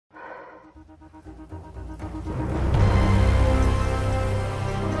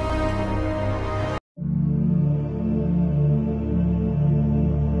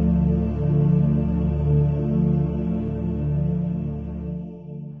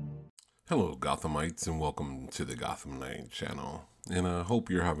Hello, Gothamites, and welcome to the Gotham Knight channel. And I hope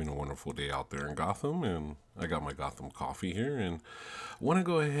you're having a wonderful day out there in Gotham. And I got my Gotham coffee here, and I want to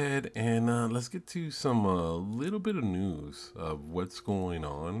go ahead and let's get to some little bit of news of what's going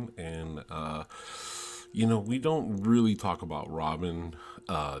on. And we don't really talk about Robin,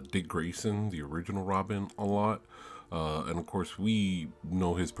 Dick Grayson, the original Robin, a lot. And of course, we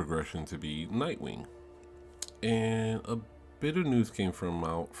know his progression to be Nightwing. And a bit of news came from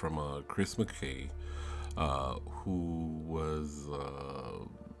Chris McKay, who was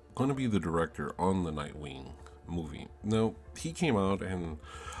going to be the director on the Nightwing movie. Now, he came out and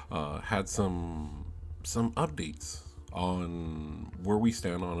had some updates on where we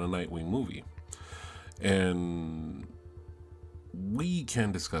stand on a Nightwing movie, and we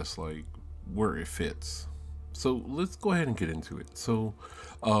can discuss like where it fits. So let's go ahead and get into it. So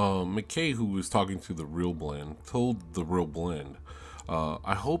McKay, who was talking to the Real Blend, told the Real Blend,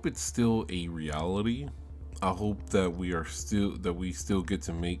 I hope it's still a reality. I hope that we still get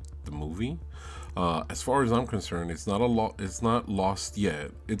to make the movie. As far as I'm concerned, it's not lost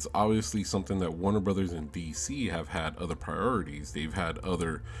yet. It's obviously something that Warner Brothers and DC have had other priorities. They've had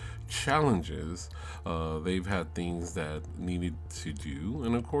other challenges. They've had things that needed to do,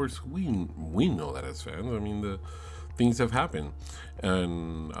 and of course we know that as fans. I mean, the things have happened,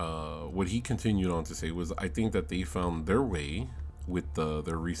 and what he continued on to say was, I think that they found their way with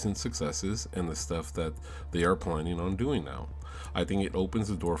their recent successes and the stuff that they are planning on doing now. I think it opens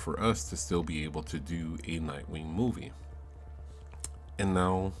the door for us to still be able to do a Nightwing movie. And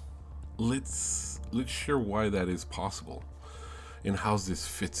now let's share why that is possible and how this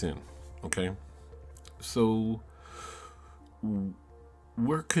fits in. Okay, so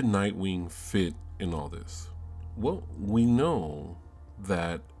where could Nightwing fit in all this? Well, we know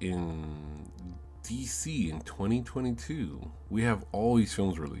that in DC in 2022, we have all these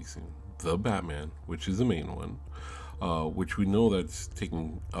films releasing. The Batman, which is the main one, which we know that's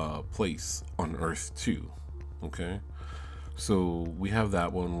taking place on Earth 2. Okay, so we have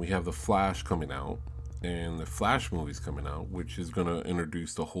that one. We have the Flash coming out, and the Flash movie's coming out, which is going to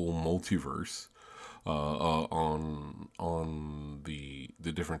introduce the whole multiverse on the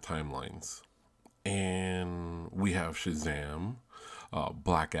different timelines. And we have Shazam,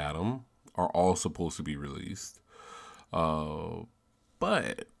 Black Adam are all supposed to be released. But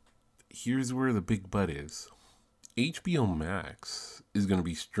here's where the big but is. HBO Max is going to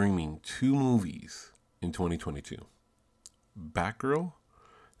be streaming 2 movies in 2022. Batgirl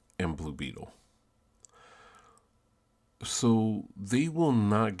and Blue Beetle. So they will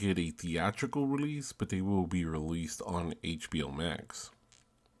not get a theatrical release, but they will be released on HBO Max.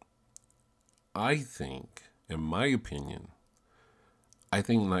 I think, in my opinion, I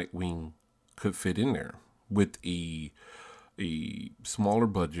think Nightwing could fit in there with a smaller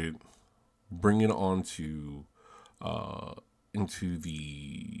budget, bring it onto into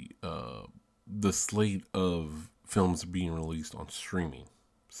the slate of films being released on streaming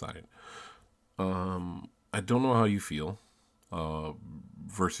side. I don't know how you feel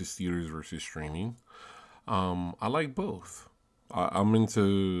versus theaters versus streaming. I like both. I'm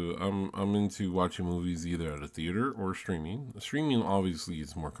into watching movies either at a theater or streaming. Streaming obviously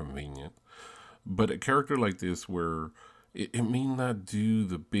is more convenient, but a character like this where it may not do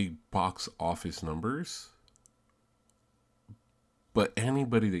the big box office numbers, but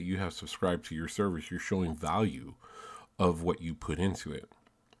anybody that you have subscribed to your service, you're showing value of what you put into it.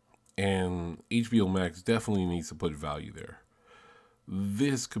 And HBO Max definitely needs to put value there.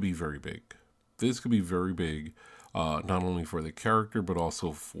 This could be very big. This could be very big, not only for the character, but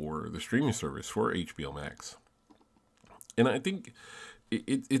also for the streaming service, for HBO Max. And I think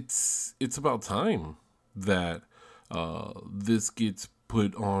it's about time that this gets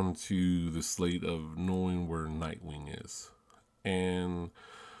put onto the slate of knowing where Nightwing is. And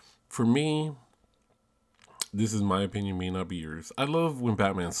for me, this is my opinion, may not be yours. I love when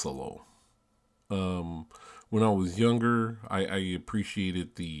Batman's solo. When I was younger, I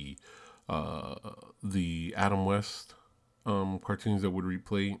appreciated the Adam West cartoons that would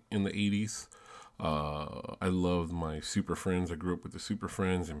replay in the 80s. I loved my Super Friends. I grew up with the Super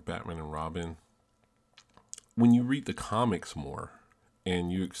Friends and Batman and Robin. When you read the comics more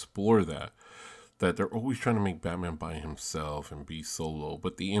and you explore that they're always trying to make Batman by himself and be solo,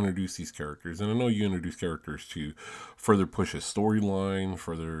 but they introduce these characters. And I know you introduce characters to further push a storyline,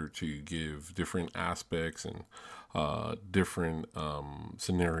 further to give different aspects and different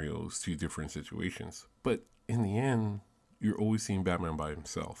scenarios to different situations. But in the end, you're always seeing Batman by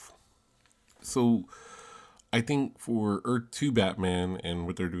himself. So I think for Earth 2 Batman and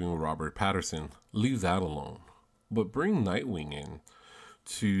what they're doing with Robert Pattinson, leave that alone. But bring Nightwing in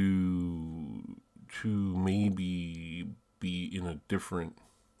to maybe be in a different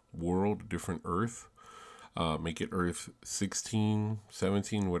world, different Earth. Make it Earth 16,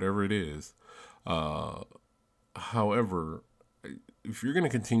 17, whatever it is. However, if you're going to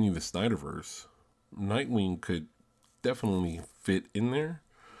continue the Snyderverse, Nightwing could definitely fit in there,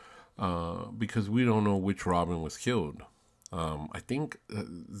 because we don't know which Robin was killed. I think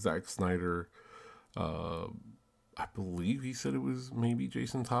Zack Snyder, I believe he said it was maybe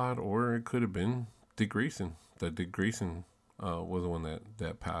Jason Todd, or it could have been Dick Grayson. That Dick Grayson was the one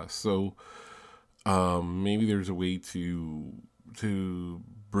that passed. So maybe there's a way to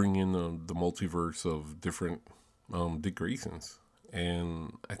bring in the multiverse of different Dick Graysons,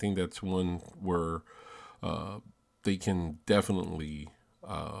 and I think that's one where they can definitely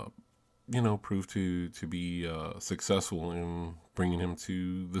prove to be successful in bringing him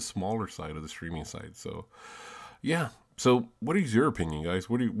to the smaller side of the streaming side. So yeah. So what is your opinion, guys?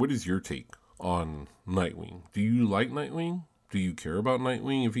 What is your take on Nightwing? Do you like Nightwing? Do you care about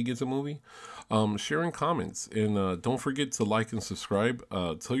Nightwing if he gets a movie? Share in comments, and don't forget to like and subscribe.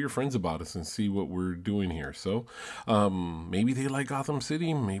 Tell your friends about us and see what we're doing here. So maybe they like Gotham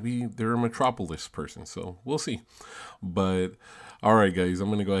City, maybe they're a Metropolis person, so we'll see. But all right, guys, I'm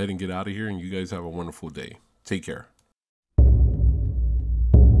gonna go ahead and get out of here, and you guys have a wonderful day. Take care.